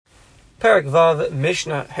Perek Vav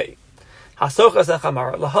Mishnah Hey. Hasochas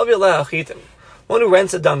echamar lahavya le'achitim. One who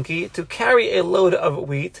rents a donkey to carry a load of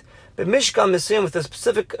wheat, but mishkan misim with a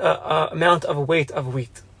specific amount of weight of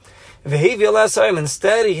wheat. V'hevya le'asayim.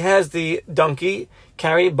 Instead, he has the donkey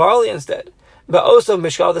carry barley instead. But also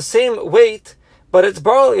mishkal, the same weight, but it's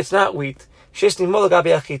barley, it's not wheat. Shesni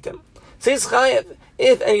molagabi achitim. So he's chayev.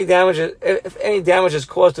 If any damage is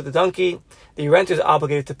caused to the donkey, the renter is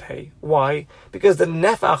obligated to pay. Why? Because the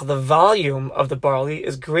nefach, the volume of the barley,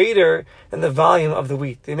 is greater than the volume of the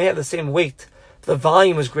wheat. They may have the same weight, but the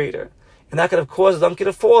volume is greater. And that could have caused the donkey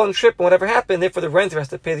to fall and trip and whatever happened. Therefore, the renter has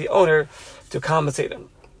to pay the owner to compensate him.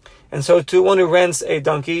 And so to one who rents a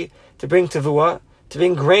donkey to bring tevua, to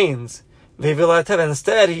bring grains,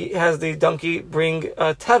 instead he has the donkey bring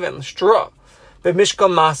tevin, straw. But mishka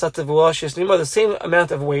masa tevua shesnima, the same amount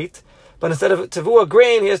of weight, but instead of tevua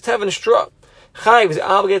grain, he has tevin, straw. Chayiv is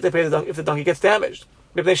obligated to pay the donkey if the donkey gets damaged.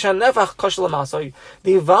 The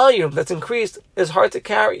volume that's increased is hard to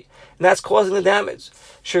carry, and that's causing the damage.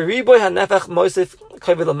 The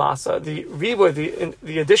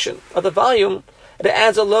addition of the volume, it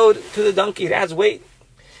adds a load to the donkey, it adds weight.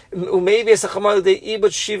 Even though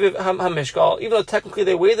technically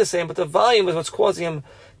they weigh the same, but the volume is what's causing him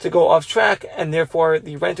to go off track, and therefore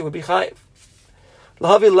the renter would be chayiv.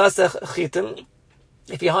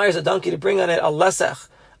 If he hires a donkey to bring on it a lesech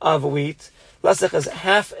of wheat, lesech is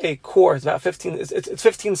half a core. It's about 15. It's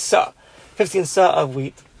 15 sa of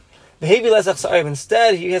wheat. The heavy lesech sa'av.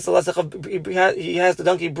 Instead, he has the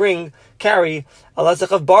donkey carry a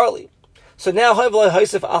lesech of barley. So now he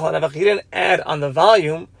didn't add on the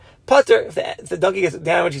volume. Putter, if the donkey gets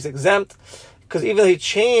damaged, he's exempt, because even though he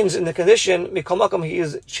changed in the condition, he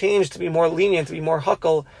is changed to be more lenient, to be more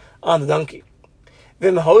huckle on the donkey.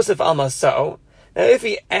 Now, if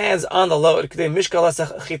he adds on the load, he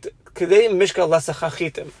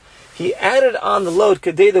added on the load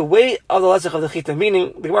the weight of the lesech of the chitim,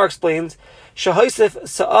 meaning, the Gemara explains, he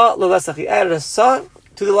added a sa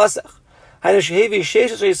to the lesech. He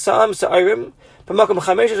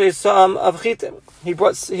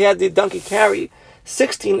had the donkey carry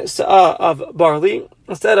 16 sa'ah of barley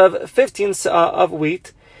instead of 15 sa'ah of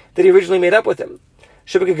wheat that he originally made up with him.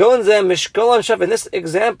 In this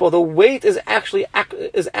example, the weight is actually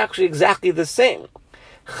exactly the same.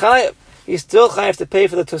 He's still chayav to pay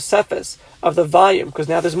for the tosefes of the volume, because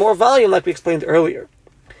now there's more volume, like we explained earlier.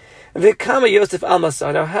 Now, how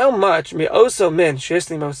much me'oso min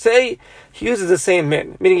shesni mosei? He uses the same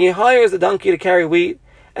min, meaning he hires the donkey to carry wheat,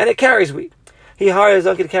 and it carries wheat. He hires the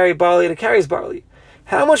donkey to carry barley, and it carries barley.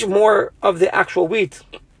 How much more of the actual wheat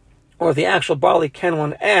or the actual barley can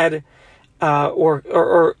one add?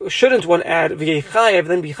 Or shouldn't one add v'yechayev,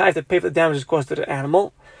 then be chayev to pay for the damages caused to the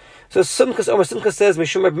animal? So Simcha says,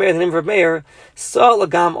 Mishum Reb Meir, the name of Reb Meir, sa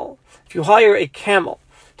lagamol. If you hire a camel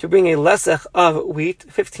to bring a lesech of wheat,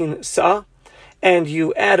 15 sa, and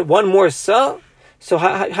you add one more sa, so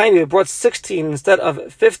you brought 16 instead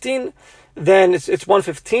of 15, then it's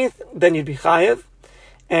 1/15, then you'd be chayev.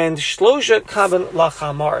 And shlosha kaban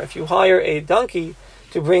lachamar. If you hire a donkey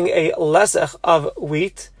to bring a lesech of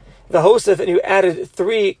wheat, the hosef, and you added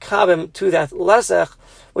 3 kabim to that lesech,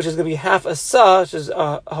 which is going to be half a sa, which is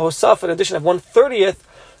a hosaf, an addition of 1/30,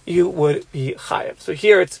 you would be chayev. So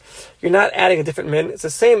here you're not adding a different min, it's the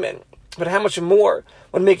same min, but how much more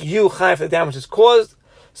would make you chayev for the damage is caused?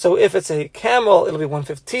 So if it's a camel, it'll be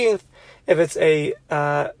 1/15. If it's a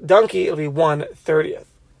donkey, it'll be 1/30.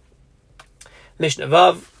 Mishnah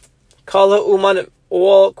Vav, Kala Umanim,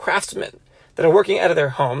 all craftsmen that are working out of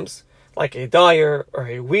their homes, like a dyer or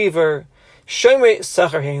a weaver, shomer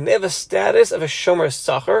sachar, they have a status of a shomer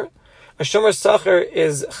sachar. A shomer sachar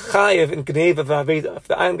is chayev in gneva v'aveda. If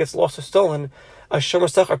the item gets lost or stolen, a shomer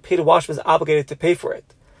sachar, paid watchman, is obligated to pay for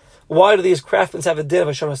it. Why do these craftsmen have a din of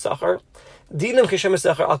a shomer sachar? Dinam kishomer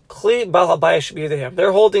sachar al kli bal habayis b'yedeihem.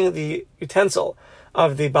 They're holding the utensil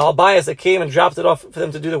of the bal habayis that came and dropped it off for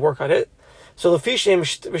them to do the work on it. So l'fishem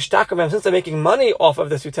v'shtakamem, since they're making money off of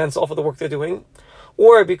this utensil, off of the work they're doing,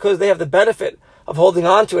 or because they have the benefit of holding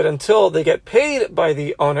on to it until they get paid by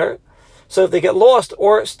the owner. So if they get lost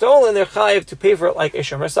or stolen, they're chayiv to pay for it like a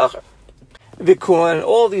shomer sachar. Vikun, and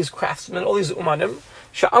all these craftsmen, all these umanim,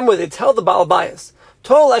 sha'amru, they tell the Baal Bayis,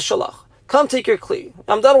 Tol eshalach, come take your kli,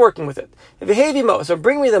 I'm done working with it. V'hevi mo, so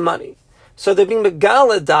bring me the money. So they're being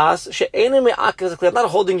megala das, she'enim me'akaz, I'm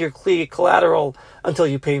not holding your kli collateral until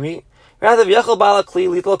you pay me. Rather, v'yachal bala kli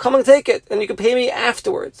little, come and take it, and you can pay me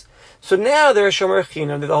afterwards. So now they're a shomer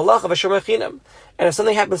chinam, they're the halach of a shomer chinam. And if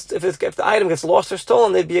something happens, if the item gets lost or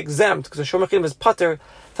stolen, they'd be exempt, because a shomer chinam is pater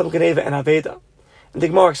from gneva and aveda. And the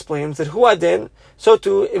Gemara explains that huadin, so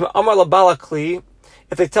too, if amar labala kli,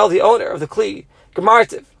 if they tell the owner of the kli,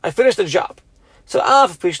 Gemartiv, I finished the job. So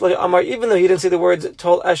even though he didn't say the words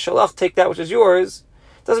Tol es shalach, take that which is yours,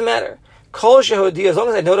 doesn't matter. Kol shehodi, as long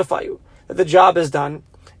as I notify you that the job is done,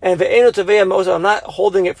 and ve'enu tevei mosa, I'm not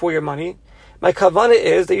holding it for your money, my kavana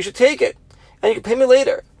is that you should take it, and you can pay me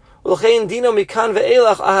later. L'chein dino mikan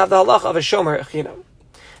ve'elach, I have the halach of a shomer echinam.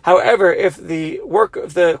 However, if the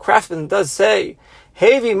craftsman does say,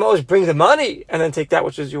 Hevi Moshe, bring the money, and then take that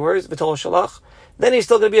which is yours, v'tol shalach, then he's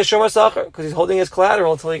still going to be a shomer sacher, because he's holding his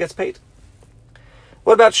collateral until he gets paid.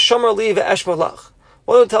 What about shomer li ve'esh molach?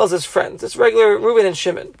 One who tells his friends, it's regular Reuben and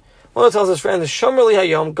Shimon, one who tells his friends, shomer li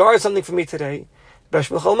hayom, guard something for me today, and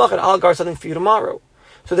I'll guard something for you tomorrow.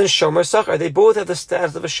 So then shomer sacher, they both have the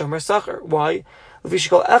status of a shomer sacher. Why?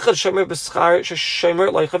 Each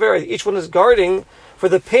one is guarding for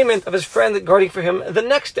the payment of his friend guarding for him the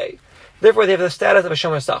next day. Therefore, they have the status of a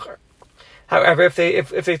shomer sacher. However, if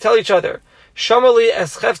they tell each other, shomer li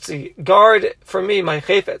es chefzi, guard for me my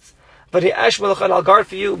chayfetz, but I'll guard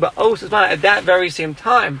for you, but at that very same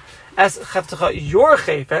time, as cheftecha your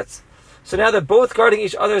chayfetz. So now they're both guarding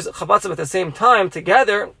each other's chabatzim at the same time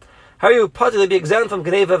together. How are you partly be exempt from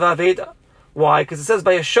Geneva Vaveda? Why? Because it says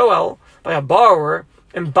by a shoel, by a borrower,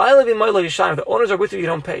 and Baila b'mayla yishan, if the owners are with you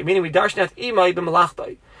don't pay. Meaning we darshnat imay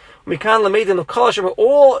b'malachtai. We can lamedim kol shomer,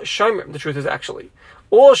 all shomer. The truth is actually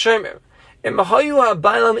all shomer. And mahayu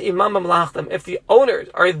ha'bailam imam b'malachtam. If the owners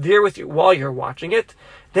are there with you while you're watching it,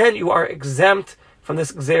 then you are exempt from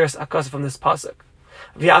this gzeres akas, from this pasuk.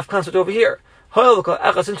 V'yavkan, so over here,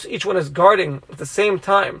 since each one is guarding at the same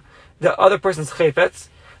time the other person's chayfetz.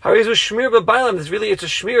 Harizu shmir b'bailam. It's a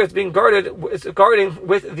shmir. It's being guarded. It's guarding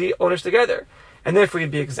with the owners together, and therefore you'd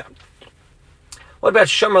be exempt. What about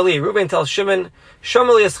shomer li? Reuben tells Shimon,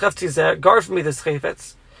 shomer li es chefti, guard for me this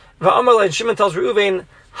chayfetz. Va'amar li, and Shimon tells Reuben,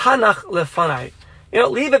 hanach lefanai,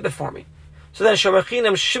 leave it before me. So then shomer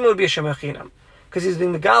chinam, Shimon would be a shomer chinam, because he's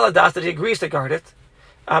being the galadas that he agrees to guard it,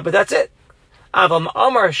 but that's it. Avam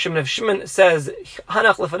Amar Shimon, if Shimon says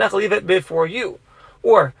hanach lefanech, leave it before you,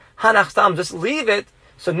 or hanach stam, just leave it.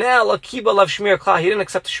 So now, lakiba lav shmir kla, he didn't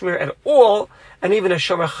accept shmir at all, and even a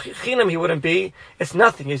shomer chinam he wouldn't be. It's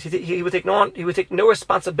nothing. He would take no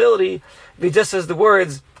responsibility if he just says the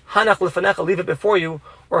words hanach lefanecha, leave it before you,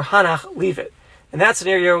 or hanach, leave it. In that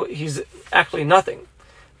scenario, he's actually nothing.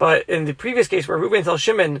 But in the previous case where Reuben tells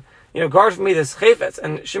Shimon, guard for me this chayfetz,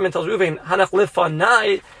 and Shimon tells Reuben hanach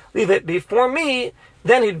lefanai, leave it before me,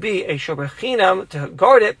 then he'd be a shomer chinam to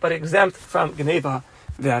guard it, but exempt from geneva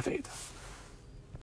ve'aved.